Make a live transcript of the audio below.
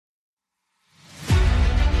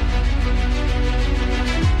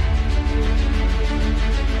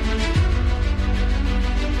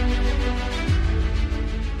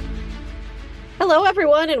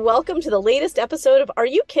everyone, and welcome to the latest episode of Are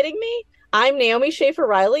You Kidding Me? I'm Naomi Schaefer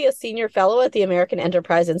Riley, a senior fellow at the American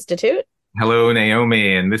Enterprise Institute. Hello,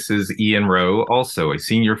 Naomi, and this is Ian Rowe, also a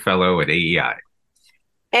senior fellow at AEI.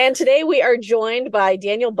 And today we are joined by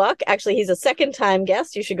Daniel Buck. Actually, he's a second-time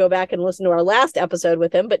guest. You should go back and listen to our last episode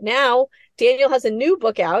with him. But now Daniel has a new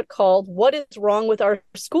book out called What is Wrong with Our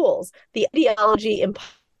Schools? The Ideology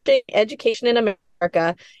Impacting Education in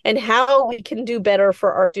America and How We Can Do Better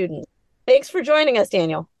for Our Students. Thanks for joining us,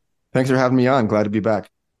 Daniel. Thanks for having me on. Glad to be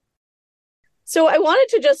back. So I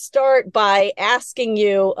wanted to just start by asking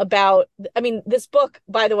you about, this book,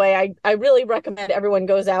 by the way, I really recommend everyone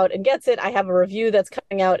goes out and gets it. I have a review that's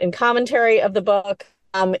coming out in commentary of the book.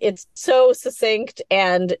 It's so succinct,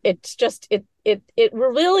 and it's just, it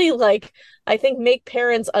really, I think, make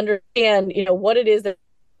parents understand, what it is that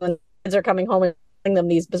when kids are coming home and them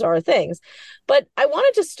these bizarre things. But I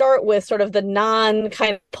wanted to start with sort of the non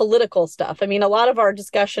kind of political stuff. I mean, a lot of our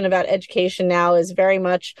discussion about education now is very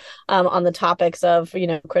much on the topics of,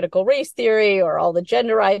 critical race theory or all the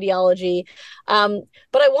gender ideology.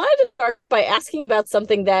 But I wanted to start by asking about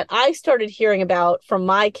something that I started hearing about from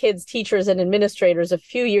my kids' teachers and administrators a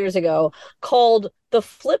few years ago called the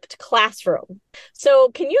flipped classroom.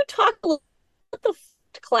 So can you talk a little about what the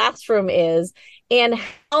flipped classroom is and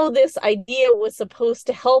how this idea was supposed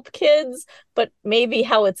to help kids, but maybe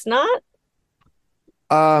how it's not?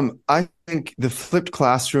 I think the flipped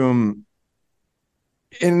classroom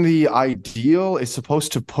in the ideal is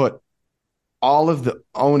supposed to put all of the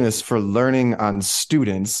onus for learning on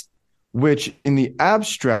students, which in the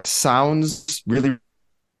abstract sounds really,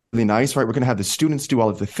 really nice, right? We're going to have the students do all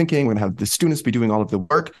of the thinking. We're going to have the students be doing all of the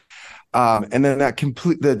work. And then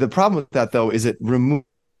the problem with that, though, is it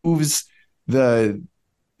removes the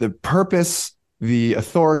purpose, the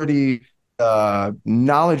authority,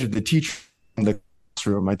 knowledge of the teacher in the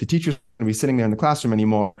classroom, right? The teacher's going to be sitting there in the classroom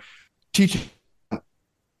anymore, teaching.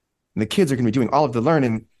 The kids are going to be doing all of the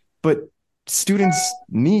learning, but students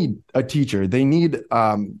need a teacher. They need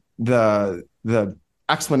the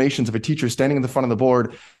explanations of a teacher standing in the front of the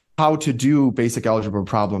board, how to do basic algebra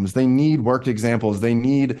problems. They need worked examples. They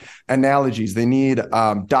need analogies. They need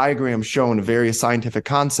diagrams showing various scientific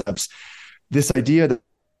concepts. This idea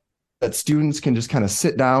that students can just kind of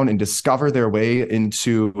sit down and discover their way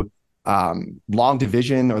into long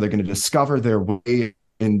division, or they're going to discover their way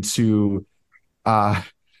into the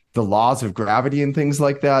laws of gravity and things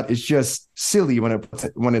like that is just silly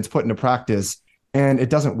when it's put into practice, and it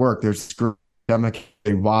doesn't work. There's academic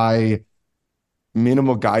why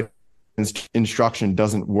minimal guidance instruction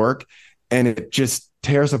doesn't work, and it just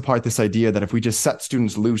tears apart this idea that if we just set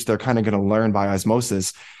students loose, they're kind of going to learn by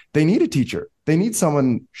osmosis. They need a teacher. They need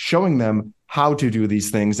someone showing them how to do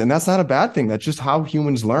these things. And that's not a bad thing. That's just how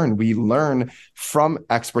humans learn. We learn from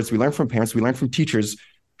experts. We learn from parents. We learn from teachers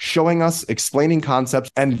showing us, explaining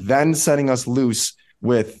concepts, and then setting us loose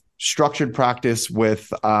with structured practice,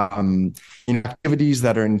 with activities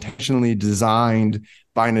that are intentionally designed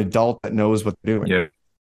by an adult that knows what they're doing. Yeah.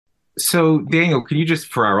 So, Daniel, can you just,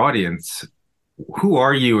 for our audience, who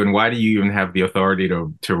are you and why do you even have the authority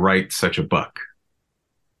to write such a book?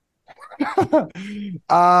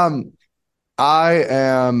 I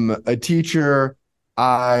am a teacher.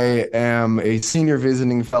 I am a senior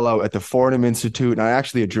visiting fellow at the Fordham Institute, and I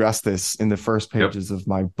actually address this in the first pages of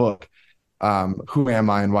my book. Who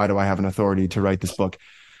am I and why do I have an authority to write this book?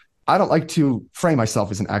 I don't like to frame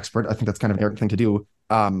myself as an expert. I think that's kind of an arrogant thing to do.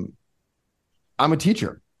 I'm a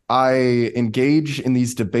teacher. I engage in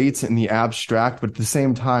these debates in the abstract, but at the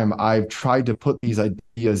same time, I've tried to put these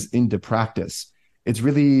ideas into practice. It's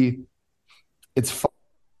fun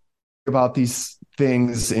about these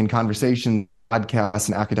things in conversation, podcasts,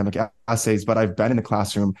 and academic essays, but I've been in the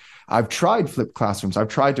classroom. I've tried flipped classrooms. I've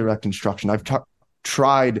tried direct instruction. I've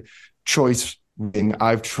tried choice reading.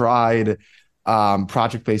 I've tried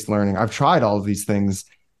project-based learning. I've tried all of these things,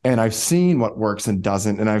 and I've seen what works and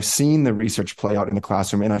doesn't, and I've seen the research play out in the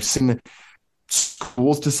classroom, and I've seen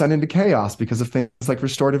schools descend into chaos because of things like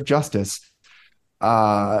restorative justice.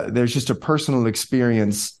 There's just a personal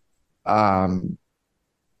experience.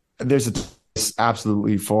 There's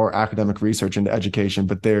absolutely for academic research into education,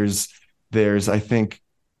 but there's I think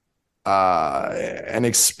an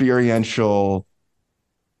experiential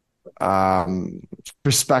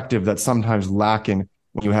perspective that's sometimes lacking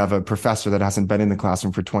when you have a professor that hasn't been in the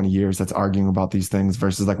classroom for 20 years that's arguing about these things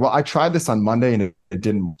versus like, well, I tried this on Monday and it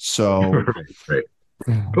didn't. So Right.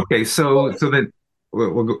 Okay, then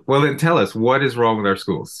tell us, what is wrong with our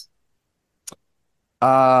schools?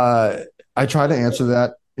 I try to answer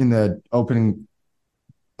that in the opening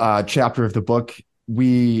chapter of the book.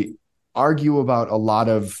 We argue about a lot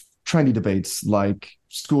of trendy debates like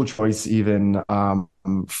school choice, even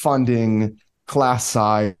funding, class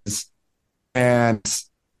size. And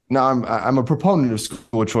now I'm a proponent of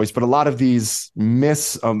school choice, but a lot of these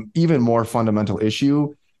miss even more fundamental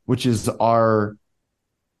issue, which is the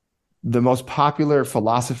most popular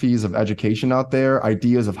philosophies of education out there,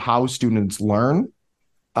 ideas of how students learn,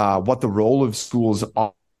 what the role of schools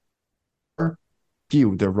are.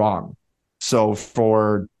 They're wrong. So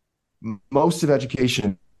for most of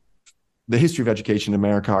education, the history of education in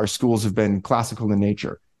America, our schools have been classical in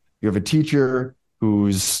nature. You have a teacher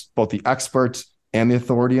who's both the expert and the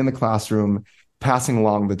authority in the classroom, passing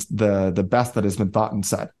along the best that has been thought and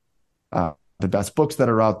said, the best books that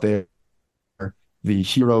are out there, the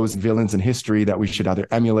heroes and villains in history that we should either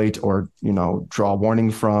emulate or, draw warning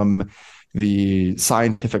from, the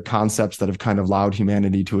scientific concepts that have kind of allowed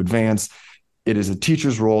humanity to advance. It is a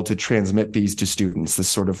teacher's role to transmit these to students, this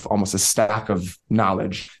sort of almost a stack of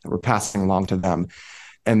knowledge that we're passing along to them.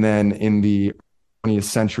 And then in the 20th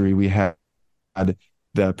century, we had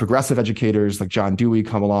the progressive educators like John Dewey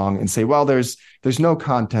come along and say, well, there's no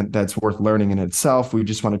content that's worth learning in itself. We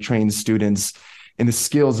just want to train students in the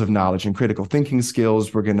skills of knowledge and critical thinking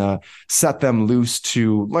skills. We're going to set them loose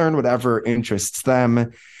to learn whatever interests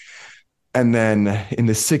them. And then in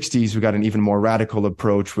the 60s, we got an even more radical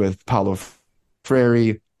approach with Paulo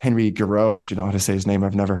Freire, Henry Thoreau. Do you know how to say his name?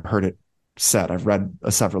 I've never heard it said. I've read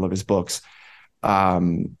several of his books.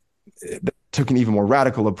 Took an even more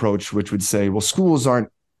radical approach, which would say, well, schools aren't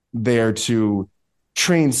there to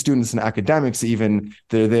train students in academics. Even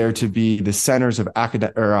they're there to be the centers of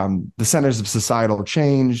the centers of societal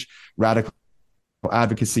change, radical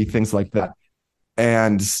advocacy, things like that.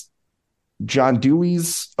 And John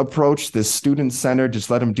Dewey's approach, this student-centered, just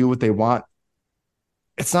let them do what they want.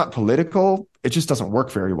 It's not political. It just doesn't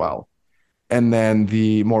work very well. And then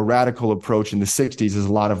the more radical approach in the 60s is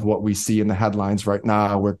a lot of what we see in the headlines right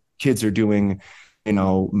now, where kids are doing,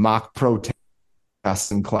 mock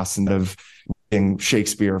protests in class and of reading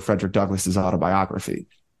Shakespeare or Frederick Douglass's autobiography.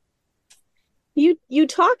 You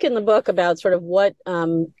talk in the book about sort of what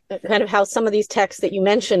kind of how some of these texts that you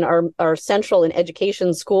mentioned are central in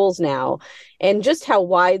education schools now, and just how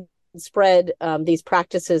widespread these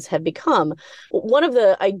practices have become. One of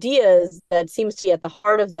the ideas that seems to be at the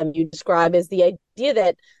heart of them you describe is the idea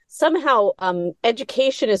that somehow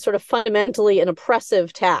education is sort of fundamentally an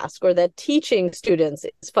oppressive task, or that teaching students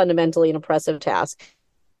is fundamentally an oppressive task.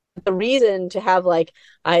 The reason to have like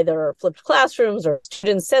either flipped classrooms or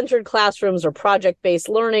student-centered classrooms or project-based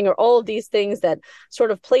learning or all of these things that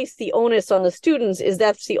sort of place the onus on the students is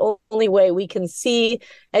that's the only way we can see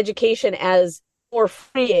education as more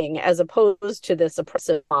freeing as opposed to this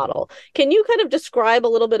oppressive model. Can you kind of describe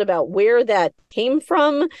a little bit about where that came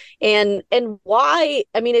from and why?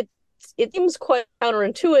 I mean, it seems quite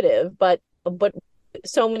counterintuitive, but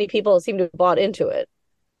so many people seem to have bought into it.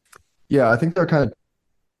 Yeah, I think there are kind of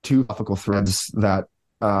two philosophical threads that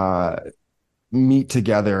meet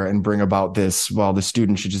together and bring about this, well, the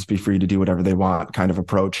student should just be free to do whatever they want kind of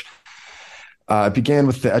approach. It began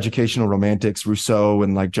with the educational romantics, Rousseau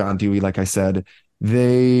and like John Dewey, like I said.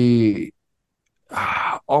 They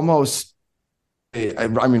almost,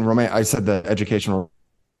 I said the educational,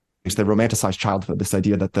 they romanticize childhood, this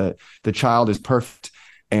idea that the child is perfect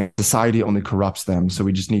and society only corrupts them. So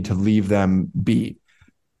we just need to leave them be.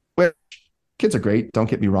 Which kids are great, don't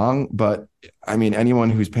get me wrong. But I mean, anyone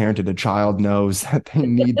who's parented a child knows that they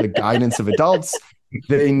need the guidance of adults.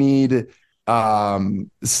 They need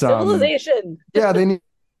some civilization. Yeah, they need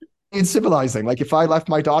civilizing. Like if I left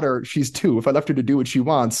my daughter, she's 2, if I left her to do what she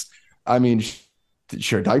wants, I mean,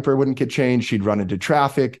 her diaper wouldn't get changed. She'd run into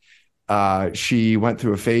traffic. She went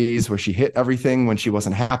through a phase where she hit everything when she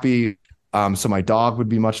wasn't happy. So my dog would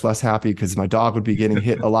be much less happy because my dog would be getting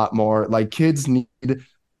hit a lot more. Like kids need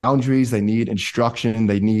boundaries, they need instruction,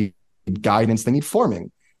 they need guidance, they need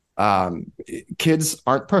forming. Kids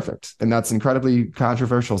aren't perfect, and that's incredibly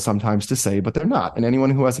controversial sometimes to say, but they're not. And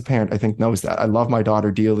anyone who has a parent, I think, knows that. I love my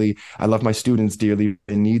daughter dearly. I love my students dearly.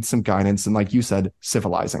 They need some guidance, and like you said,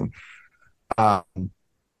 civilizing. And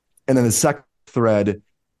then the second thread,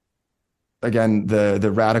 again,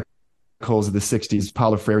 the radicals of the 60s,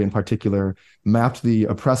 Paulo Freire in particular, mapped the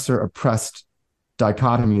oppressor-oppressed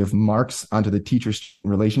dichotomy of Marx onto the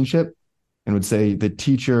teacher-student relationship, and would say the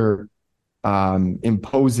teacher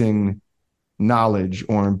imposing knowledge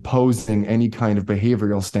or imposing any kind of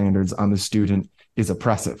behavioral standards on the student is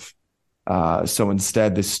oppressive. So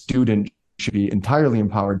instead, the student should be entirely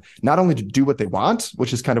empowered, not only to do what they want,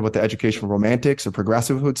 which is kind of what the educational romantics or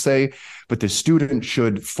progressive would say, but the student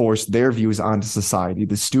should force their views onto society.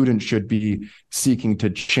 The student should be seeking to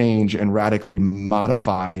change and radically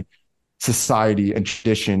modify society and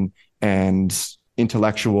tradition and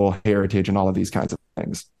intellectual heritage and all of these kinds of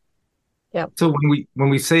things. Yeah. So when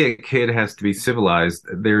we say a kid has to be civilized,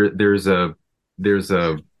 there's a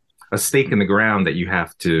stake in the ground that you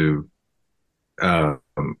have to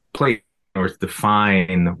play or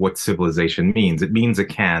define what civilization means. It means a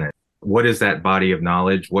canon. What is that body of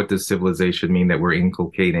knowledge? What does civilization mean that we're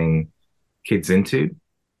inculcating kids into?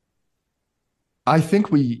 I think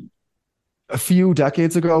a few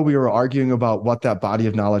decades ago, we were arguing about what that body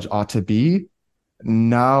of knowledge ought to be.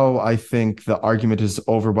 Now, I think the argument is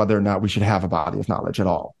over whether or not we should have a body of knowledge at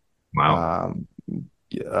all. Wow.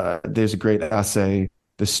 There's a great essay,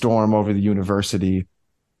 The Storm Over the University,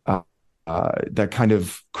 that kind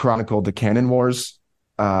of chronicled the canon wars.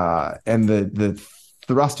 And the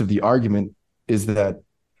thrust of the argument is that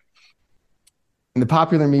in the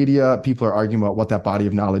popular media, people are arguing about what that body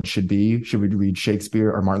of knowledge should be. Should we read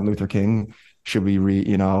Shakespeare or Martin Luther King? Should we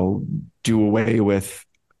do away with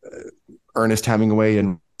Ernest Hemingway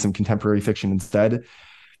and some contemporary fiction instead?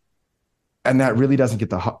 And that really doesn't get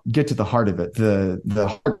to the heart of it.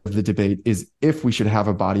 The heart of the debate is if we should have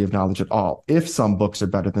a body of knowledge at all, if some books are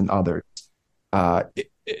better than others.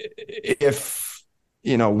 If,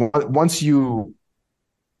 once you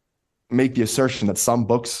make the assertion that some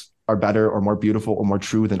books are better or more beautiful or more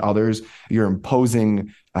true than others, you're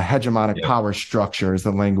imposing a hegemonic power structure, as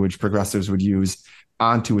the language progressives would use,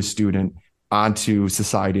 onto a student, onto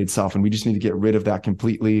society itself. And we just need to get rid of that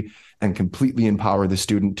completely and completely empower the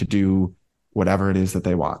student to do whatever it is that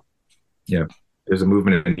they want. Yeah. There's a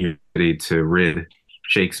movement in university to rid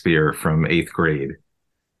Shakespeare from eighth grade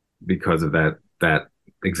because of that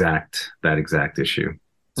exact issue.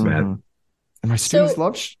 It's bad. And my students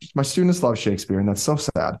love Shakespeare, and that's so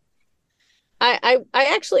sad. I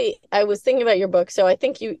was thinking about your book, so I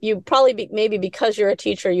think you probably maybe because you're a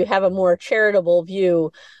teacher, you have a more charitable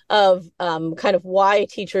view of kind of why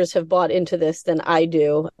teachers have bought into this than I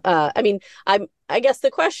do. I guess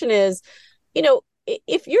the question is,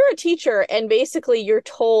 if you're a teacher and basically you're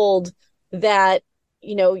told that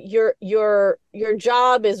your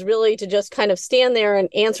job is really to just kind of stand there and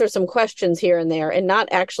answer some questions here and there and not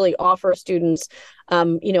actually offer students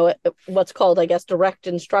what's called, I guess, direct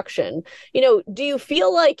instruction. Do you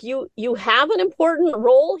feel like you have an important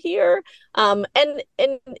role here? Wouldn't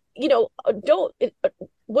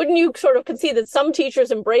you sort of concede that some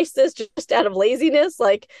teachers embrace this just out of laziness?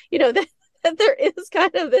 That there is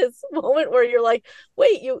kind of this moment where you're like,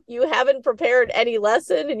 wait, you haven't prepared any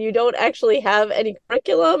lesson and you don't actually have any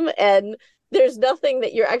curriculum and there's nothing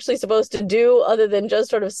that you're actually supposed to do other than just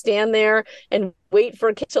sort of stand there and wait for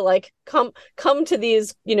a kid to come to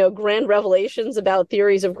these, grand revelations about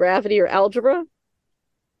theories of gravity or algebra?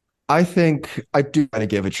 I think I do kind of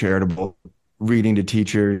give a charitable reading to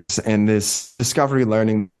teachers, and this discovery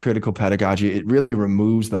learning, critical pedagogy, it really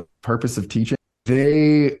removes the purpose of teaching.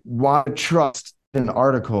 They want to trust an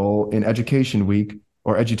article in Education Week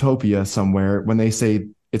or Edutopia somewhere when they say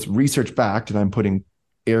it's research backed, and I'm putting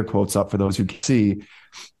air quotes up for those who can see,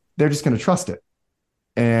 they're just going to trust it.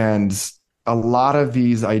 And a lot of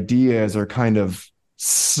these ideas are kind of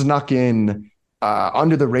snuck in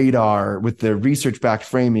under the radar with the research backed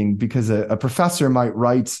framing, because a professor might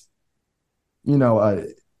write, they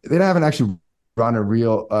haven't actually run a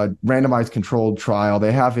real randomized controlled trial.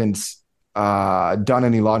 They haven't done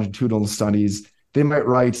any longitudinal studies. They might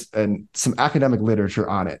write some academic literature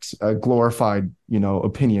on it, a glorified,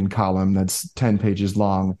 opinion column that's 10 pages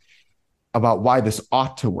long about why this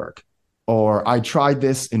ought to work. Or I tried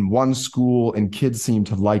this in one school and kids seem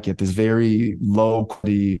to like it, this very low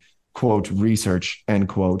quality, quote, research, end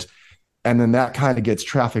quote. And then that kind of gets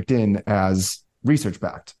trafficked in as research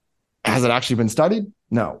backed. Has it actually been studied?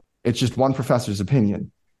 No, it's just one professor's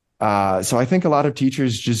opinion. So I think a lot of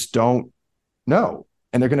teachers just don't know,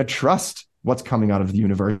 and they're going to trust what's coming out of the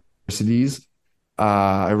universities.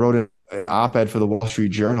 I wrote an op-ed for the Wall Street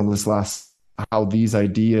Journal how these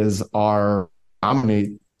ideas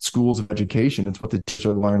dominate schools of education. It's what the teachers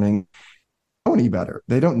are learning. They don't know any better.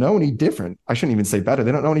 They don't know any different. I shouldn't even say better.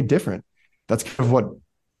 They don't know any different. That's kind of what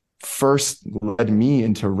first led me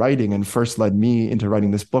into writing and first led me into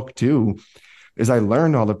writing this book too, is I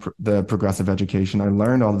learned all the progressive education. I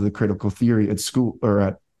learned all of the critical theory at school or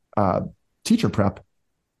at teacher prep.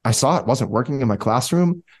 I saw it wasn't working in my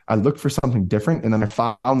classroom. I looked for something different. And then I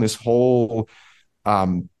found this whole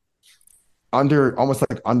almost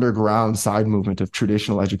like underground side movement of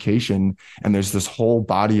traditional education. And there's this whole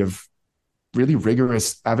body of really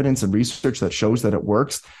rigorous evidence and research that shows that it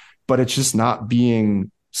works, but it's just not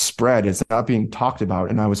being spread. It's not being talked about.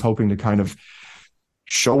 And I was hoping to kind of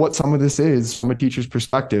show what some of this is from a teacher's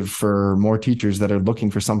perspective for more teachers that are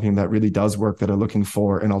looking for something that really does work, that are looking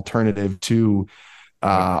for an alternative to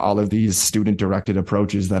all of these student-directed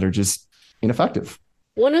approaches that are just ineffective.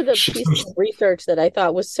 One of the pieces of research that I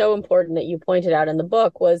thought was so important that you pointed out in the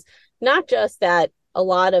book was not just that a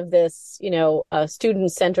lot of this,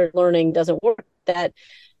 student-centered learning doesn't work, that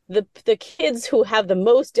the kids who have the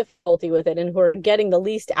most difficulty with it and who are getting the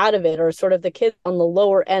least out of it are sort of the kids on the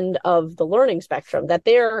lower end of the learning spectrum, that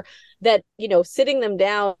sitting them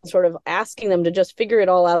down, sort of asking them to just figure it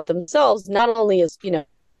all out themselves, not only is, the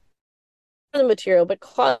material, but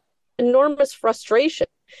cause enormous frustration.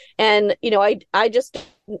 And, I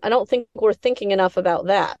don't think we're thinking enough about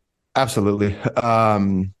that. Absolutely.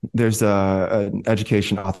 There's an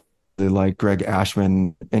education author like Greg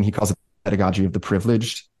Ashman, and he calls it pedagogy of the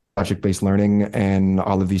privileged, project-based learning, and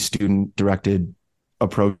all of these student-directed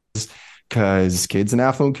approaches, because kids in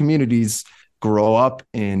affluent communities grow up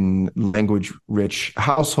in language-rich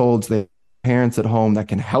households. They have parents at home that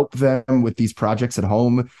can help them with these projects at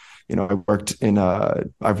home.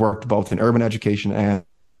 I've worked both in urban education and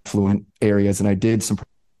affluent areas, and I did some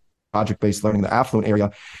project-based learning in the affluent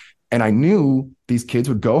area. And I knew these kids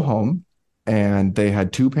would go home and they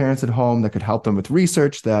had two parents at home that could help them with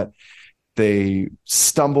research, that they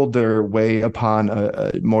stumbled their way upon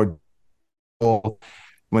a more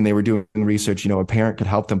when they were doing research, a parent could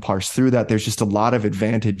help them parse through that. There's just a lot of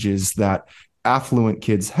advantages that affluent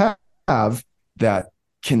kids have that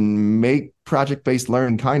can make project-based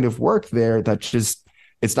learning kind of work there. That just,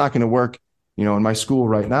 it's not going to work, in my school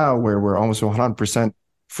right now, where we're almost 100%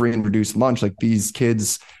 free and reduced lunch. Like, these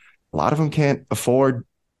kids, a lot of them can't afford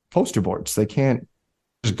poster boards. They can't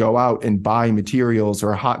just go out and buy materials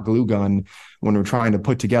or a hot glue gun when we're trying to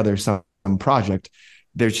put together some project.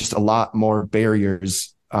 There's just a lot more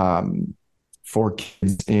barriers for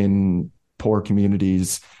kids in poor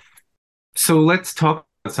communities. So let's talk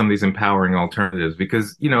about some of these empowering alternatives,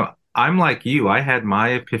 because, I'm like you. I had my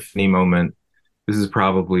epiphany moment. This is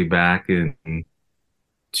probably back in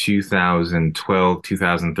 2012,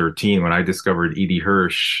 2013, when I discovered E.D.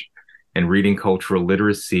 Hirsch and reading cultural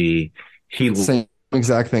literacy. Same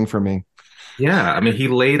exact thing for me. Yeah. I mean, he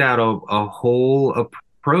laid out a whole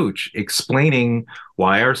approach explaining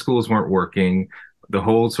why our schools weren't working, the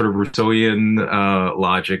whole sort of Rousseauian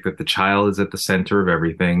logic that the child is at the center of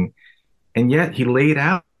everything. And yet he laid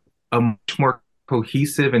out a much more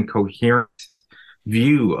cohesive and coherent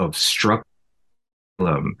view of structure,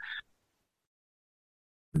 building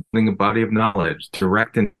a body of knowledge,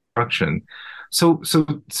 direct instruction. So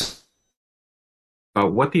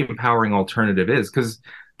what the empowering alternative is, because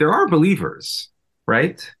there are believers,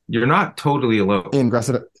 right? You're not totally alone.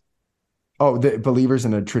 The believers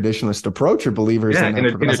in a traditionalist approach, or believers in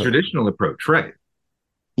a traditional approach, right?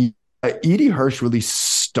 E.D. Hirsch really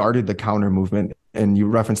started the counter movement, and you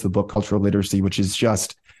referenced the book Cultural Literacy, which is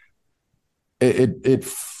just it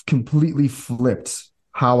completely flipped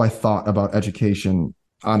how I thought about education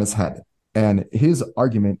on its head. And his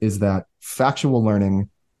argument is that factual learning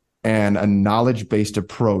and a knowledge-based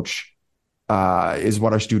approach is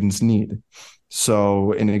what our students need.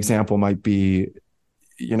 So an example might be,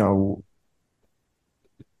 an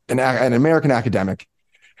American academic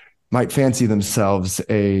might fancy themselves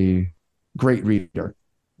a great reader,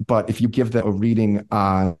 but if you give them a reading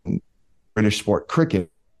on British sport cricket,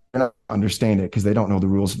 they're not understand it because they don't know the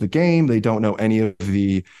rules of the game. They don't know any of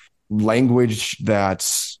the language that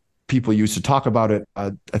people use to talk about it.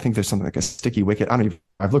 I think there's something like a sticky wicket.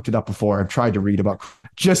 I've looked it up before. I've tried to read about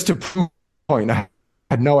just to prove the point. I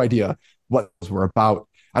had no idea what those were about.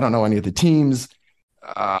 I don't know any of the teams.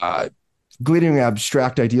 Glittering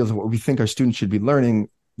abstract ideas of what we think our students should be learning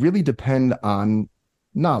really depend on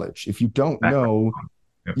knowledge. If you don't know,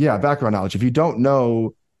 background knowledge. If you don't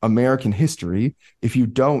know American history, if you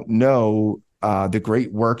don't know the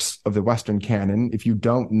great works of the Western canon, if you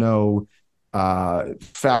don't know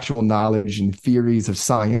factual knowledge and theories of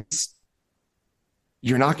science,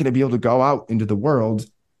 you're not going to be able to go out into the world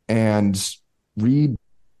and read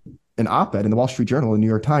an op-ed in the Wall Street Journal and New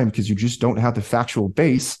York Times, because you just don't have the factual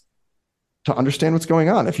base to understand what's going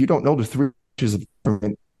on. If you don't know the three branches of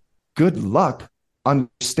government, good luck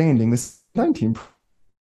understanding this 19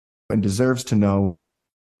 and deserves to know,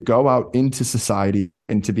 go out into society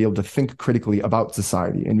and to be able to think critically about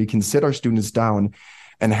society. And we can sit our students down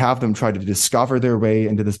and have them try to discover their way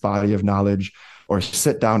into this body of knowledge, or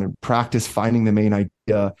sit down and practice finding the main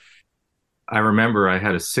idea. I remember I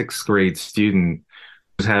had a 6th grade student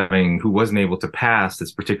who wasn't able to pass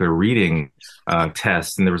this particular reading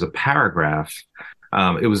test, and there was a paragraph.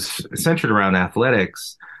 It was centered around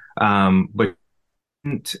athletics, but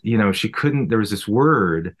she couldn't, there was this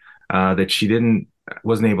word that she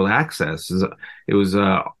wasn't able to access. It was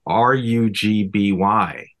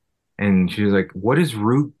RUGBY. And she was like, what is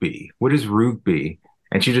rugby? What is rugby?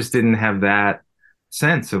 And she just didn't have that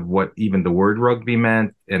sense of what even the word rugby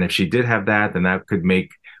meant. And if she did have that, then that could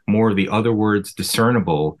make more of the other words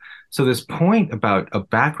discernible. So this point about a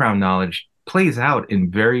background knowledge plays out in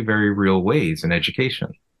very, very real ways in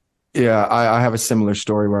education. Yeah, I have a similar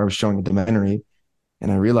story where I was showing a documentary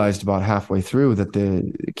and I realized about halfway through that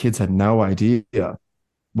the kids had no idea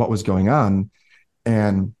what was going on.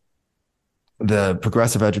 And the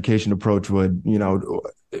progressive education approach would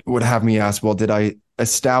have me ask, well, did I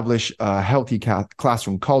establish a healthy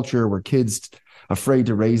classroom culture where kids afraid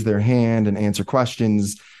to raise their hand and answer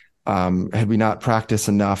questions? Had we not practiced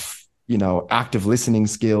enough, active listening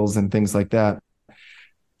skills and things like that?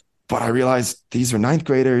 But I realized these are ninth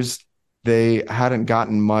graders. They hadn't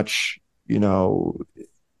gotten much,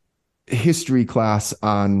 history class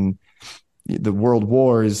on the world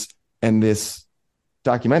wars. And this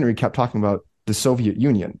documentary kept talking about the Soviet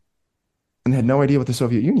Union and had no idea what the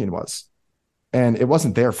Soviet Union was. And it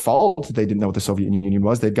wasn't their fault that they didn't know what the Soviet Union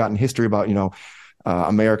was. They'd gotten history about,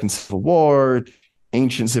 American Civil War,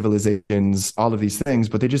 ancient civilizations, all of these things,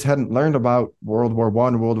 but they just hadn't learned about World War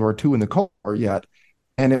I, World War II, and the Cold War yet.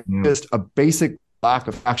 And it was just a basic lack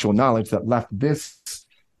of actual knowledge that left this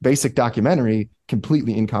basic documentary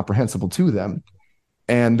completely incomprehensible to them.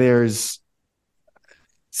 And there's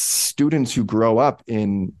students who grow up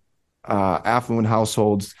in affluent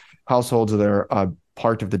households that are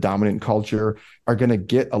part of the dominant culture are going to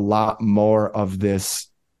get a lot more of this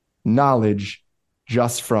knowledge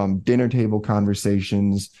just from dinner table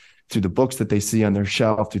conversations, through the books that they see on their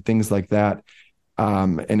shelf, through things like that.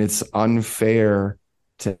 And it's unfair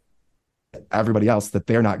to everybody else that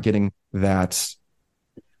they're not getting that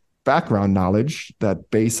background knowledge, that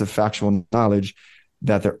base of factual knowledge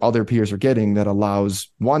that their other peers are getting, that allows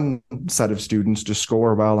one set of students to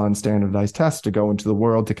score well on standardized tests, to go into the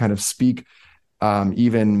world, to kind of speak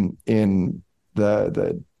even in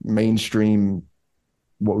the mainstream,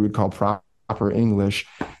 what we would call proper English.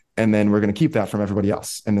 And then we're going to keep that from everybody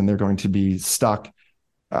else. And then they're going to be stuck,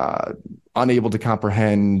 unable to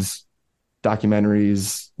comprehend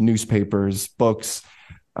documentaries, newspapers, books,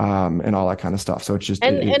 and all that kind of stuff. So it's just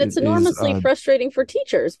it's enormously frustrating for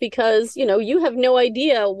teachers because you have no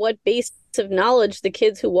idea what base of knowledge the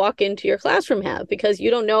kids who walk into your classroom have, because you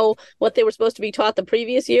don't know what they were supposed to be taught the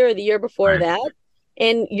previous year or the year before that,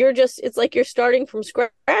 and it's like you're starting from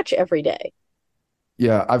scratch every day.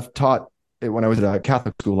 Yeah, I've taught when I was at a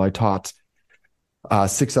Catholic school. I taught 6th,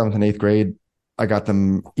 7th, and 8th grade. I got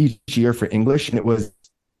them each year for English, and it was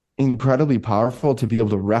incredibly powerful to be able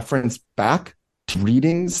to reference back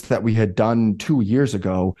readings that we had done 2 years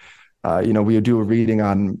ago. We would do a reading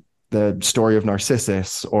on the story of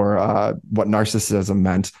Narcissus or what narcissism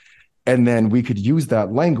meant. And then we could use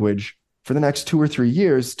that language for the next 2 or 3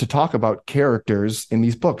 years to talk about characters in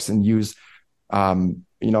these books and use,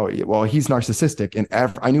 well, he's narcissistic. And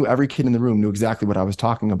I knew every kid in the room knew exactly what I was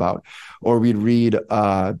talking about. Or we'd read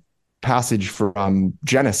a passage from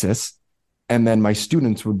Genesis, and then my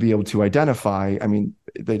students would be able to identify. I mean,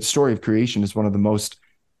 the story of creation is one of the most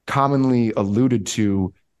commonly alluded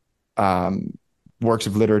to works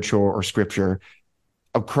of literature or scripture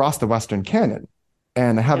across the Western canon.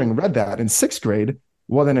 And having read that in 6th grade,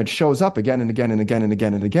 well, then it shows up again and again and again and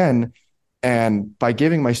again and again. And by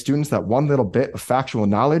giving my students that one little bit of factual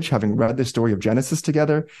knowledge, having read the story of Genesis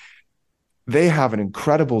together, they have an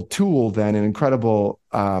incredible tool then, an incredible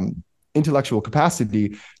intellectual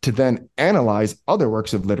capacity to then analyze other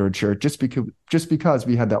works of literature just because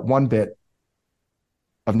we had that one bit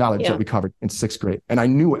of knowledge that we covered in 6th grade. And I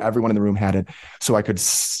knew everyone in the room had it, so I could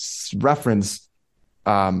reference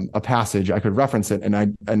a passage. I could reference it, and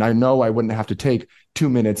I know I wouldn't have to take 2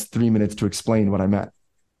 minutes, 3 minutes to explain what I meant.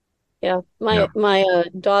 Yeah, my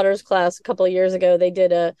daughter's class a couple of years ago, they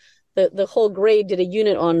did the whole grade did a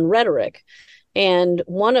unit on rhetoric. And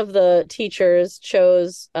one of the teachers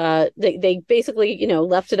chose, they basically,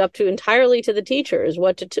 left it up to entirely to the teachers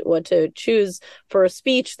what to choose for a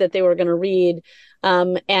speech that they were going to read.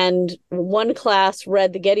 And one class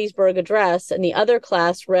read the Gettysburg Address, and the other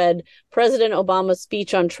class read President Obama's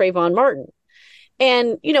speech on Trayvon Martin.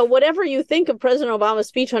 And, whatever you think of President Obama's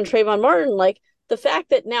speech on Trayvon Martin, like the fact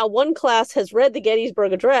that now one class has read the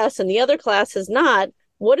Gettysburg Address and the other class has not,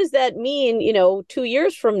 what does that mean, 2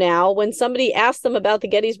 years from now when somebody asks them about the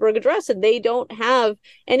Gettysburg Address and they don't have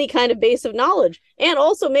any kind of base of knowledge? And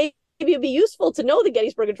also maybe it'd be useful to know the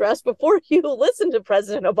Gettysburg Address before you listen to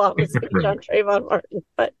President Obama's speech on Trayvon Martin.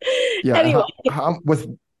 But anyway.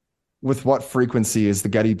 with what frequency is the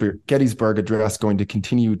Gettysburg Address going to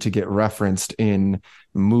continue to get referenced in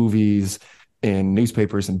movies, in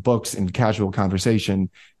newspapers and books, in casual conversation?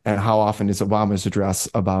 And how often is Obama's address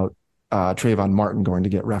about Trayvon Martin going to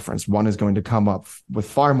get referenced? One is going to come up with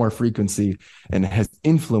far more frequency and has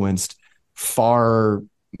influenced far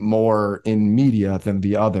more in media than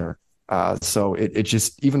the other. So it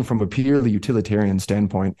just, even from a purely utilitarian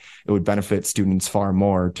standpoint, it would benefit students far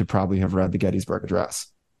more to probably have read the Gettysburg Address.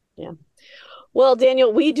 Yeah. Well,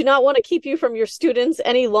 Daniel, we do not want to keep you from your students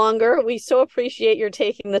any longer. We so appreciate your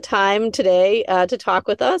taking the time today to talk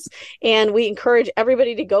with us. And we encourage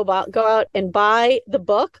everybody to go out and buy the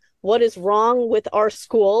book, What is Wrong with Our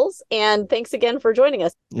Schools? And thanks again for joining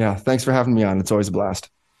us. Yeah, thanks for having me on. It's always a blast.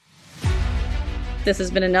 This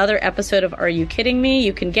has been another episode of Are You Kidding Me?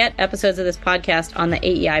 You can get episodes of this podcast on the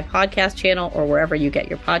AEI podcast channel or wherever you get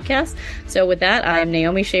your podcasts. So with that, I'm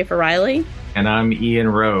Naomi Schaefer-Riley. And I'm Ian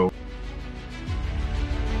Rowe.